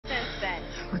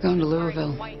We're going to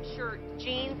Louisville. White shirt,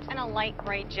 jeans, and a light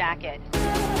gray jacket.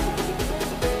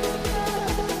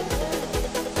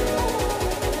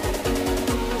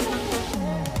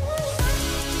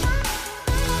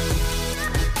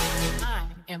 I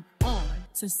am on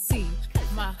to see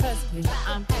my husband.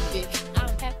 I'm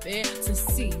happy to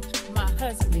see my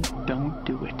husband. Don't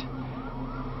do it.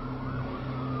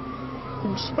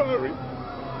 I'm sorry.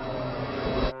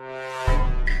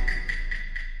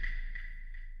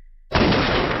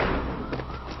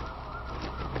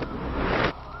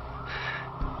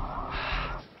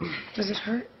 Does it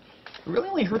hurt? It really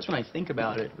only hurts when I think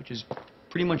about it, which is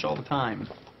pretty much all the time.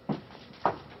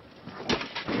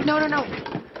 No.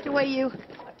 Get away, you.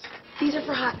 These are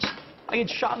for Hutch. I get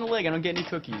shot in the leg, I don't get any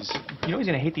cookies. You know he's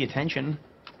gonna hate the attention.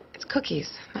 It's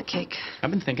cookies, not cake. I've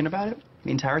been thinking about it.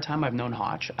 The entire time I've known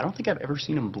Hotch, I don't think I've ever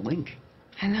seen him blink.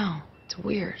 I know. It's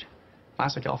weird.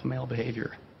 Classic alpha male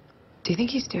behavior. Do you think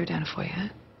he stared down a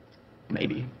foyer?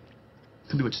 Maybe.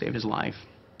 Could be what saved his life.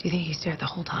 Do you think he stared the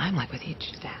whole time, like with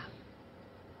each stab?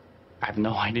 I have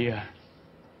no idea.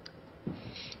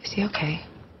 Is he okay?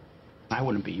 I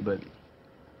wouldn't be, but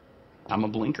I'm a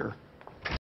blinker.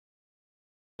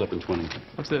 11:20.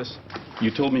 What's this?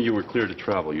 You told me you were clear to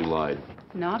travel. You lied.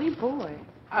 Naughty boy.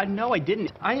 No, I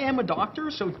didn't. I am a doctor,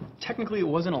 so technically it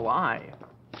wasn't a lie.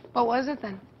 What was it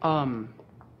then?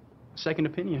 Second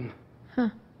opinion. Huh.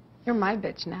 You're my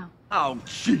bitch now. Oh,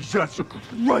 Jesus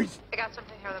Christ! I got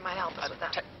something here that might help us with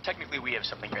that. Technically, we have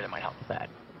something here that might help with that.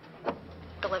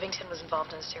 The Livingston was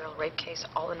involved in a serial rape case,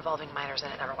 all involving minors,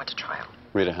 and it never went to trial.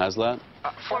 Rita Haslat?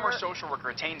 Former social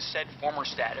worker attained said former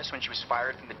status when she was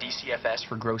fired from the DCFS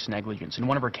for gross negligence. In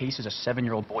one of her cases, a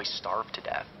 7-year-old boy starved to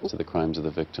death. To the crimes of the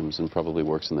victims and probably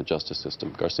works in the justice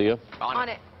system. Garcia? On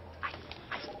it.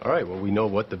 All right, well, we know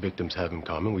what the victims have in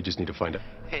common. We just need to find out.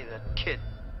 Hey, that kid.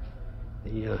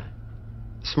 The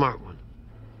smart one.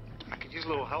 I could use a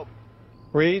little help.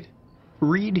 Reid?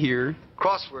 Reid here.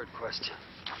 Crossword question.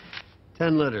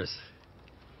 10 letters.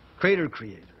 Crater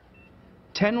creator.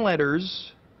 10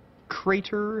 letters.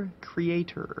 Crater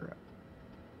creator.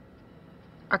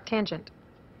 Arctangent.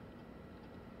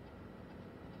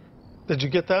 Did you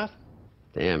get that?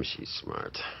 Damn, she's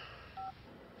smart.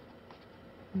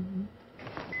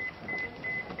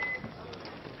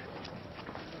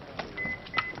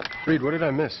 Reid, what did I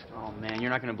miss? Oh, man,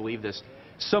 you're not going to believe this.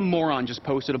 Some moron just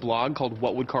posted a blog called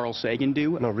What Would Carl Sagan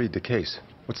Do? No, read the case.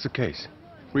 What's the case?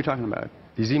 What are you talking about?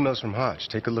 These emails from Hotch.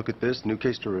 Take a look at this. New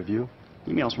case to review.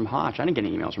 Emails from Hotch. I didn't get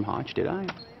any emails from Hotch, did I?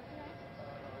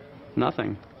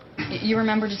 Nothing. You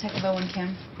remember Detective Owen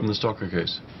Kim? From the Stalker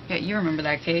case. Yeah, you remember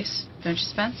that case, don't you,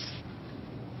 Spence?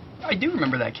 I do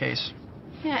remember that case.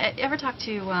 Yeah, ever talk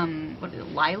to, what is it,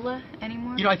 Lila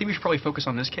anymore? You know, I think we should probably focus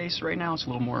on this case right now. It's a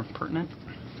little more pertinent.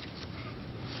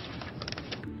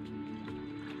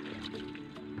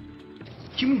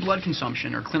 Human blood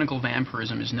consumption, or clinical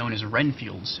vampirism, is known as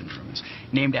Renfield syndrome. It's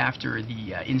named after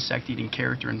the insect-eating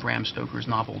character in Bram Stoker's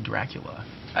novel Dracula.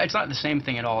 It's not the same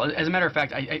thing at all. As a matter of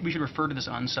fact, we should refer to this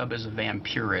unsub as a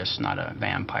vampirist, not a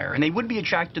vampire. And they would be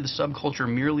attracted to the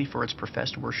subculture merely for its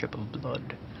professed worship of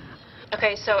blood.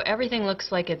 Okay, so everything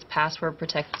looks like it's password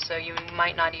protected, so you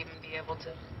might not even be able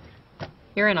to...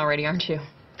 You're in already, aren't you?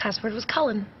 Password was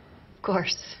Cullen. Of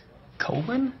course.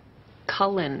 Colon?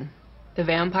 Cullen. The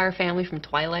vampire family from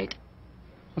Twilight.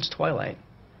 What's Twilight?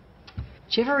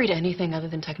 Did you ever read anything other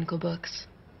than technical books?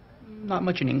 Not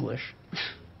much in English.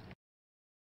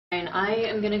 And I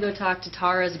am gonna go talk to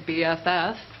Tara's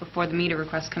BFF before the meter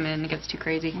requests come in and it gets too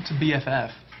crazy. What's a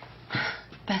BFF?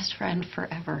 Best friend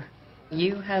forever.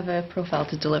 You have a profile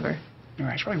to deliver. All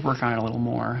right, I should probably work on it a little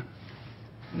more.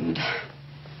 Reid.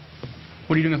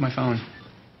 What are you doing with my phone?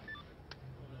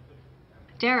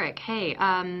 Derek, hey,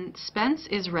 Spence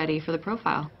is ready for the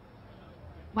profile.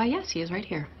 Why, yes, he is right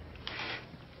here.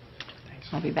 Thanks.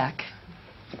 I'll be back.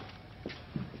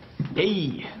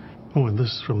 Hey! Oh, and this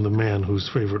is from the man whose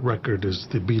favorite record is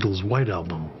the Beatles' White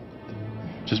Album.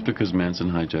 Just because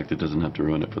Manson hijacked it doesn't have to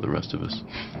ruin it for the rest of us.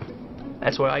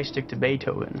 That's why I stick to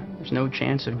Beethoven. There's no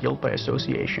chance of guilt by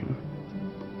association.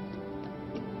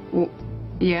 Well,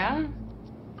 yeah?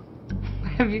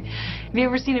 Have you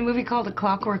ever seen a movie called A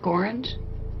Clockwork Orange?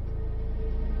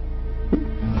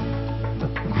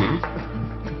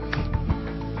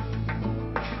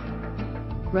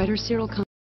 Writer Cyril comes.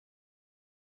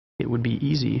 It would be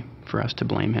easy for us to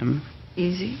blame him.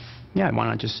 Easy? Yeah, why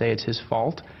not just say it's his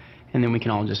fault, and then we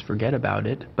can all just forget about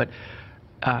it. But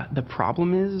the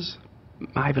problem is,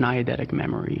 I have an eidetic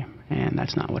memory, and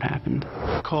that's not what happened.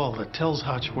 A call that tells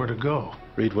Hotch where to go.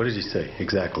 Reid, what did he say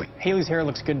exactly? Haley's hair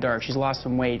looks good dark. She's lost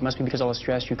some weight. Must be because of all the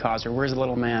stress you caused her. Where's the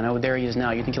little man? Oh, there he is now.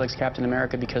 You think he likes Captain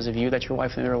America because of you? That's your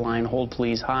wife on the other line. Hold,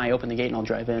 please. Hi, open the gate and I'll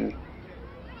drive in.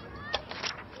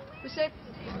 Who's sick?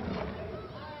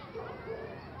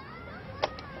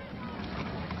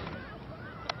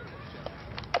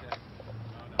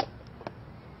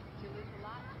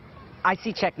 I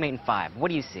see checkmate in 5. What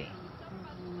do you see?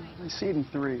 I see it in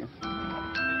 3.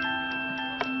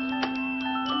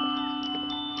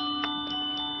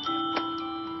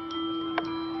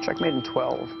 Checkmate in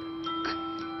 12.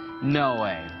 No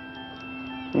way.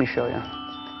 Let me show you.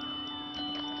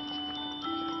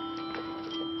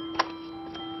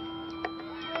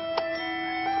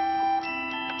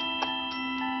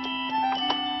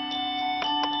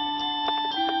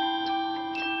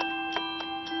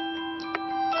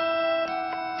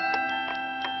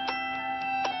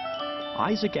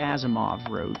 Isaac Asimov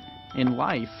wrote, "In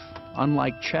life,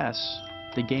 unlike chess,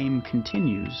 the game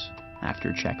continues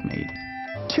after checkmate."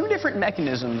 Two different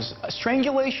mechanisms,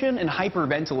 strangulation and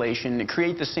hyperventilation,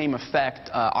 create the same effect,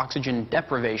 oxygen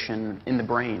deprivation in the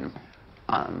brain.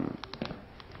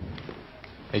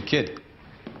 Hey, kid.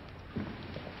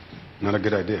 Not a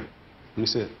good idea. Let me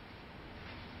see it.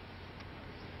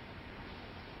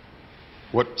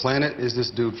 What planet is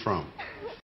this dude from?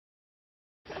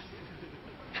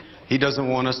 He doesn't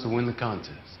want us to win the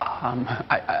contest.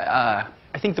 I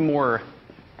think the more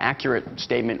accurate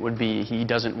statement would be he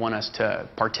doesn't want us to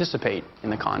participate in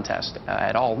the contest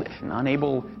at all.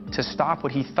 Unable to stop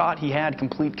what he thought he had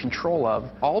complete control of,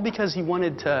 all because he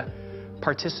wanted to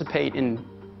participate in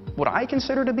what I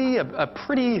consider to be a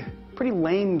pretty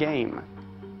lame game.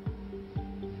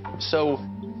 So,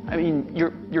 I mean,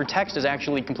 your text is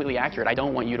actually completely accurate. I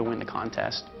don't want you to win the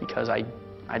contest because I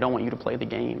don't want you to play the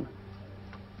game.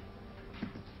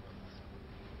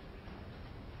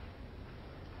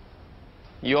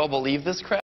 You all believe this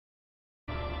crap?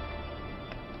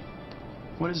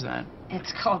 What is that?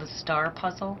 It's called a star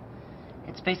puzzle.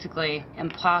 It's basically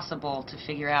impossible to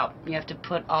figure out. You have to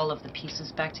put all of the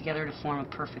pieces back together to form a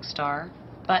perfect star.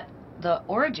 But the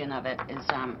origin of it is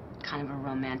kind of a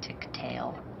romantic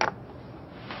tale.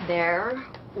 There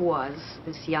was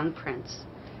this young prince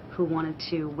who wanted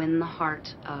to win the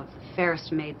heart of the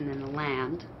fairest maiden in the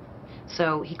land.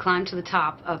 So he climbed to the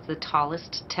top of the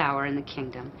tallest tower in the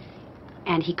kingdom,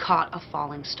 and he caught a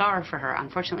falling star for her.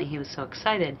 Unfortunately, he was so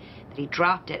excited that he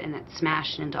dropped it and it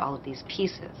smashed into all of these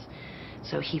pieces.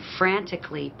 So he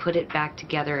frantically put it back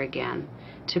together again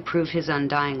to prove his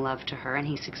undying love to her, and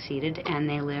he succeeded, and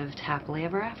they lived happily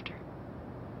ever after.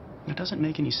 It doesn't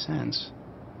make any sense.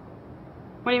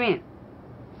 What do you mean?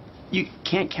 You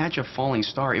can't catch a falling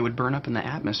star. It would burn up in the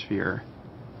atmosphere.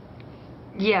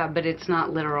 Yeah, but it's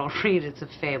not literal, Reid. It's a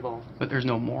fable. But there's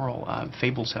no moral.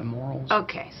 Fables have morals.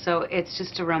 Okay, so it's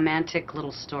just a romantic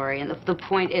little story. And the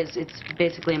point is, it's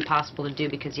basically impossible to do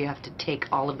because you have to take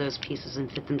all of those pieces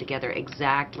and fit them together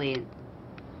exactly.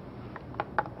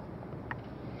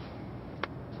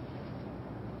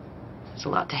 There's a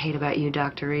lot to hate about you,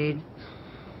 Dr. Reid.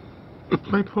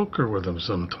 Play poker with him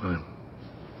sometime.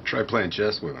 Try playing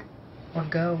chess with him. Or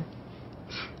go.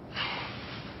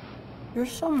 You're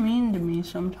so mean to me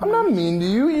sometimes. I'm not mean to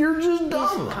you, you're just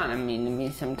dumb. He's kind of mean to me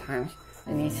sometimes.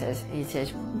 And he says,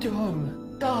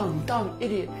 dumb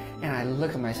idiot. And I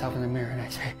look at myself in the mirror and I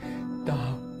say,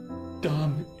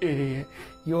 dumb idiot.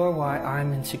 You're why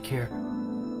I'm insecure.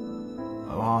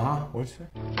 Uh-huh, what's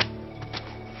that?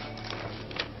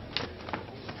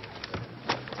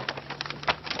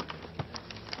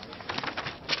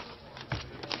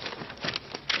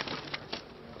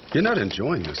 You're not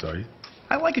enjoying this, are you?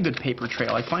 I like a good paper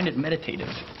trail. I find it meditative.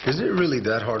 Is it really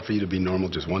that hard for you to be normal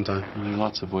just one time? There are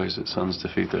lots of ways that sons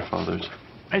defeat their fathers.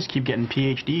 I just keep getting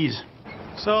PhDs.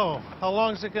 So, how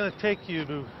long is it going to take you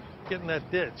to get in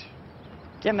that ditch?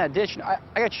 Get in that ditch. I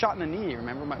got shot in the knee,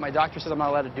 remember? My doctor says I'm not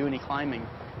allowed to do any climbing.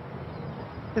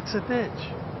 It's a ditch.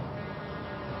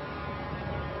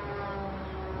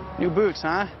 New boots,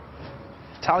 huh?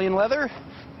 Italian leather?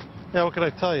 Yeah, what can I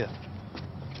tell you?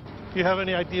 You have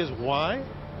any ideas why?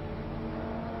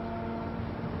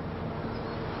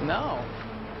 No.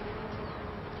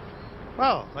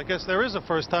 Well, I guess there is a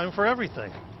first time for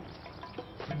everything.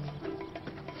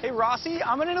 Hey, Rossi,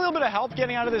 I'm gonna need a little bit of help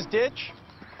getting out of this ditch.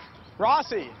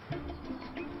 Rossi?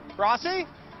 Rossi?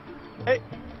 Hey.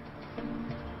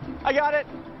 I got it.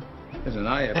 Listen,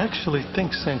 I actually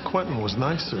think San Quentin was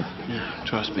nicer.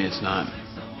 Trust me, it's not.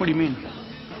 What do you mean?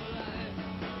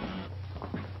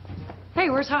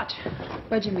 Hey, where's Hutch?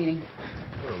 Budget meeting.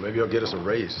 Well, maybe I'll get us a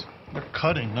raise. They're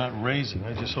cutting, not raising.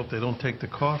 I just hope they don't take the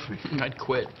coffee. I'd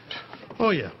quit. Oh,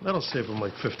 yeah. That'll save them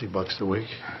like $50 a week.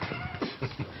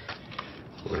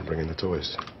 We're gonna bring in the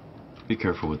toys. Be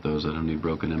careful with those. I don't need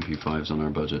broken MP5s on our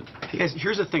budget. Hey guys,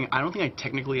 here's the thing. I don't think I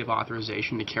technically have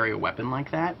authorization to carry a weapon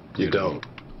like that. You don't.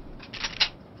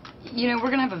 You know, we're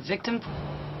gonna have a victim.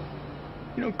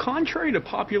 You know, contrary to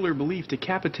popular belief,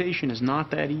 decapitation is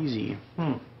not that easy.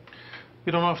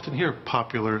 You don't often hear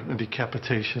popular and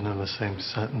decapitation in the same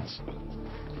sentence.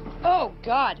 Oh,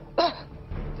 God. Oh,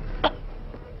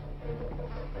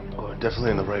 we're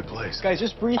definitely in the right place. Guys,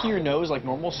 just breathe through your nose like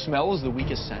normal. Smell is the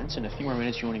weakest sense. In a few more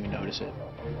minutes, you won't even notice it.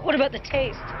 What about the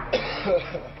taste?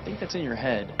 I think that's in your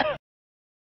head.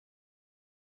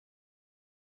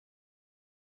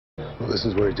 Well, this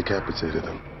is where he decapitated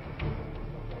them.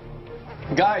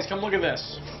 Guys, come look at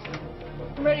this.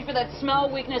 I'm ready for that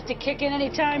smell weakness to kick in any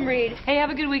time, Reid. Hey, have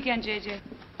a good weekend, JJ.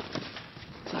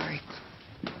 Sorry.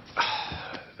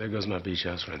 There goes my beach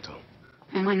house rental.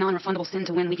 And my non-refundable sin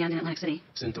to win weekend in Atlantic City.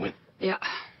 Sin to win. Yeah.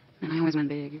 And I always win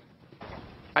big.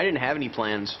 I didn't have any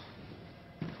plans.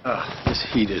 This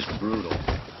heat is brutal.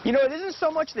 You know, it isn't so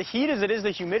much the heat as it is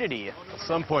the humidity. At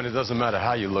some point, it doesn't matter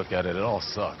how you look at it. It all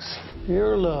sucks.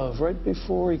 Your love, right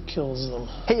before he kills them.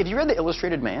 Hey, have you read The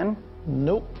Illustrated Man?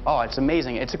 Nope. Oh, it's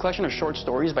amazing. It's a collection of short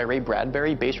stories by Ray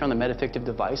Bradbury based around the metafictive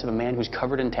device of a man who's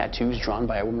covered in tattoos drawn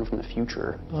by a woman from the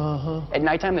future. Uh-huh. At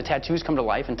nighttime, the tattoos come to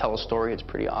life and tell a story. It's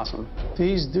pretty awesome.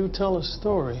 These do tell a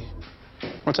story.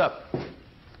 What's up?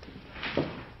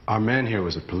 Our man here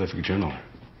was a prolific journaler.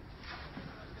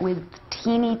 With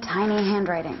teeny tiny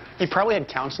handwriting. He probably had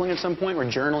counseling at some point where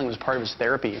journaling was part of his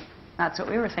therapy. That's what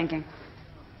we were thinking.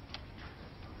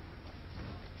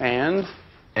 And?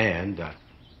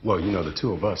 Well, you know, the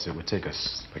two of us, it would take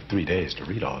us like 3 days to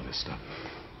read all of this stuff.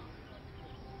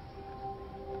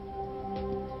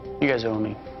 You guys owe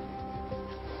me.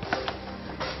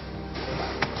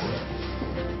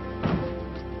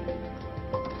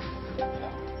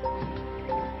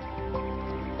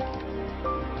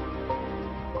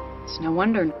 It's no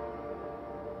wonder.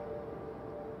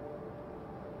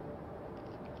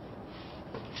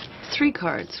 Three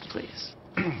cards, please.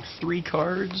 3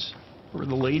 cards for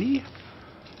the lady.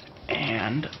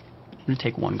 And I'm gonna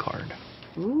take 1 card.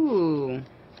 Ooh,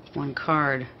 1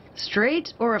 card.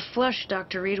 Straight or a flush,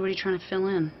 Dr. Reid? What are you trying to fill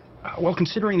in? Well,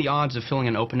 considering the odds of filling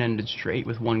an open-ended straight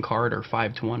with 1 card are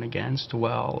 5 to 1 against,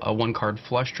 well, a 1-card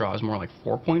flush draw is more like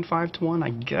 4.5 to 1. I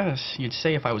guess you'd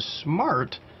say if I was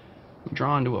smart, I'm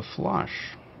drawn to a flush.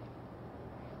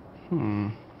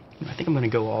 I think I'm gonna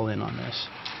go all in on this.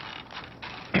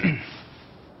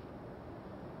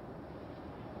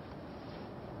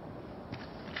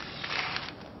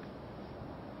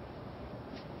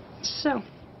 So,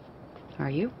 are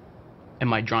you?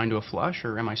 Am I drawn to a flush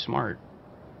or am I smart?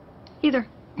 Either.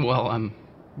 Well, I'm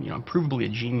provably a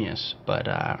genius, but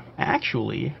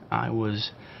actually, I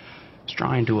was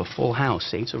drawn to a full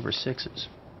house, 8s over 6s.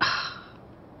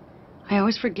 I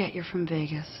always forget you're from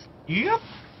Vegas. Yep.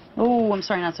 Oh, I'm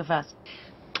sorry, not so fast.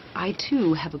 I,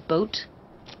 too, have a boat.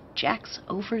 Jacks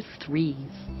over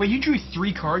 3s. Wait, you drew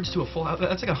 3 cards to a full house?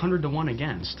 That's like 100 to 1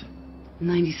 against.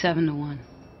 97 to 1.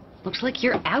 Looks like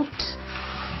you're out.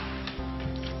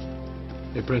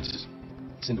 Hey, Princess.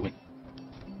 Sin to win.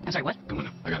 I'm sorry, what? Come on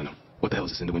now. I gotta know. What the hell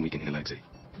is a sin to win weekend in Atlantic City?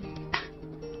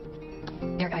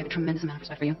 Derek, I have a tremendous amount of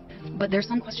respect for you. But there's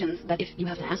some questions that if you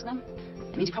have to ask them,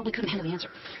 it means you probably couldn't handle the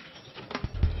answer.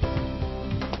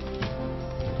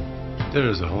 There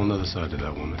is a whole nother side to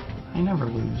that woman. I never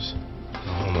lose.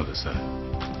 A whole nother side.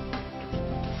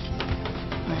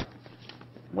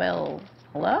 Well,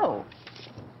 hello.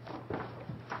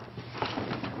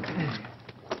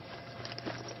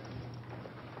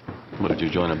 What, did you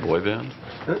join a boy band?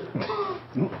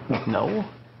 No.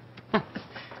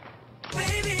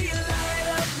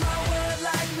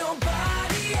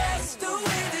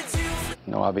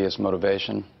 No obvious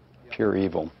motivation. Pure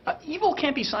evil. Evil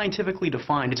can't be scientifically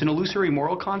defined. It's an illusory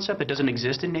moral concept that doesn't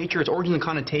exist in nature. Its origins and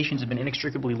connotations have been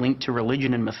inextricably linked to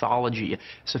religion and mythology.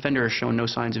 This offender has shown no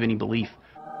signs of any belief.